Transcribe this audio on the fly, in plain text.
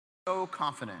so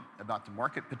confident about the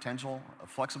market potential of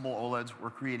flexible OLEDs, we're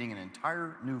creating an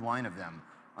entire new line of them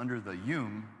under the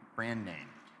youm brand name.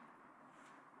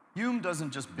 Youm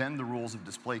doesn't just bend the rules of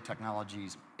display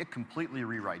technologies, it completely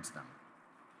rewrites them.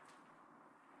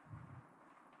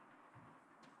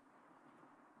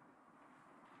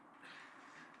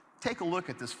 Take a look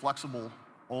at this flexible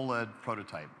OLED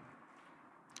prototype.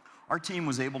 Our team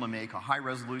was able to make a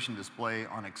high-resolution display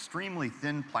on extremely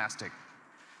thin plastic,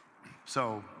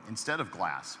 so instead of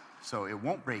glass, so it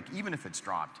won't break even if it's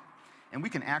dropped, and we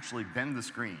can actually bend the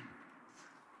screen.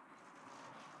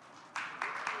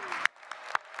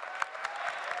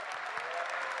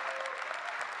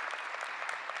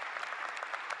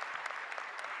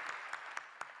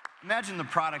 Imagine the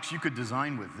products you could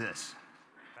design with this.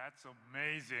 That's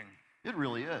amazing. It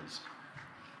really is.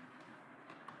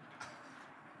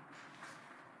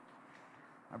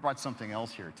 I brought something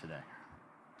else here today.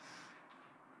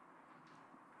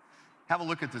 Have a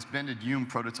look at this bended youm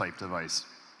prototype device.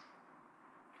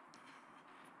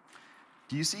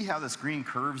 Do you see how the screen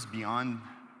curves beyond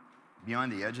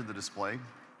the edge of the display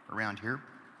around here?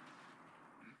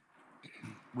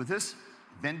 With this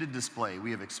bended display,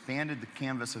 we have expanded the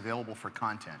canvas available for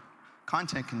content.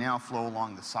 Content can now flow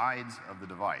along the sides of the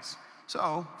device.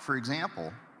 So, for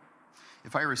example,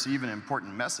 if I receive an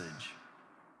important message,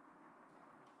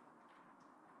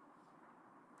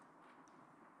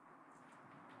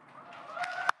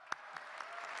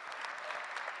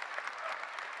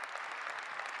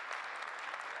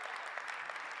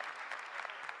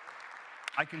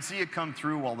 I can see it come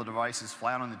through while the device is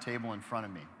flat on the table in front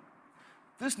of me.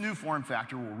 This new form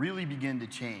factor will really begin to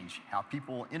change how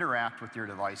people interact with their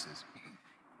devices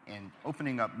and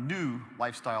opening up new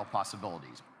lifestyle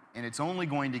possibilities. And it's only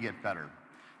going to get better.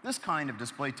 This kind of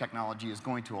display technology is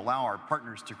going to allow our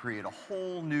partners to create a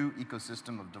whole new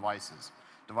ecosystem of devices.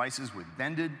 Devices with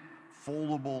bended,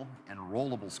 foldable, and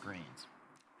rollable screens.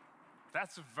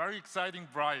 That's very exciting,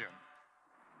 Brian.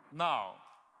 Now,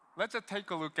 let's take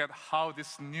a look at how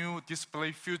this new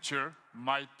display future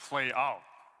might play out.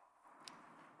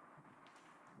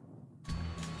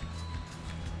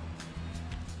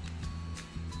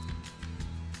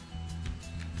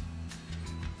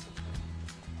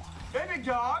 Hey, big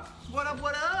dog. What up,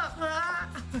 what up?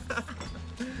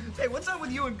 Hey, what's up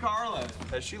with you and Carla?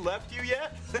 Has she left you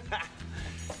yet?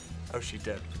 Oh, she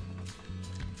did.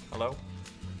 Hello?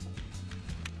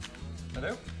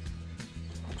 Hello?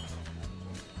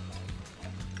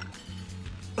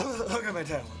 Look at my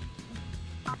tablet.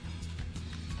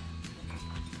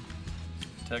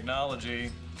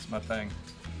 Technology, it's my thing.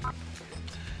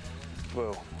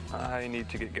 Whoa, I need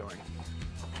to get going.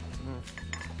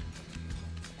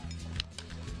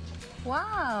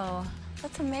 Wow,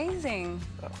 that's amazing.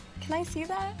 Oh. Can I see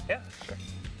that? Yeah, sure.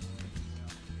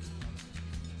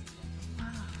 Wow.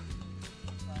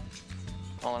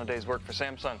 All in a day's work for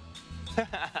Samsung.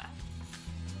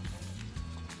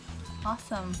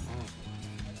 Awesome.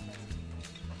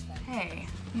 Hey,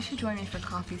 you should join me for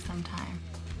coffee sometime.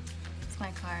 It's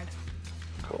my card.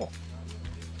 Cool.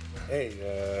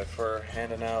 Hey, for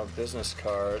handing out business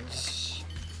cards.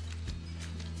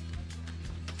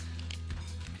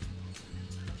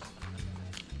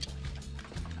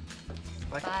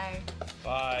 Bye.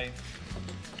 Bye.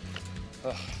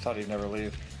 Ugh, I thought he'd never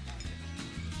leave.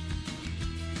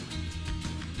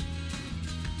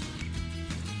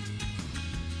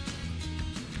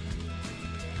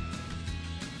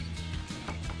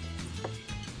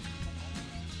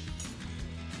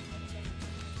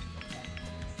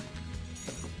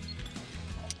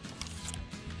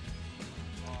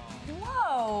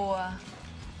 Whoa,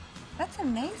 that's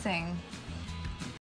amazing.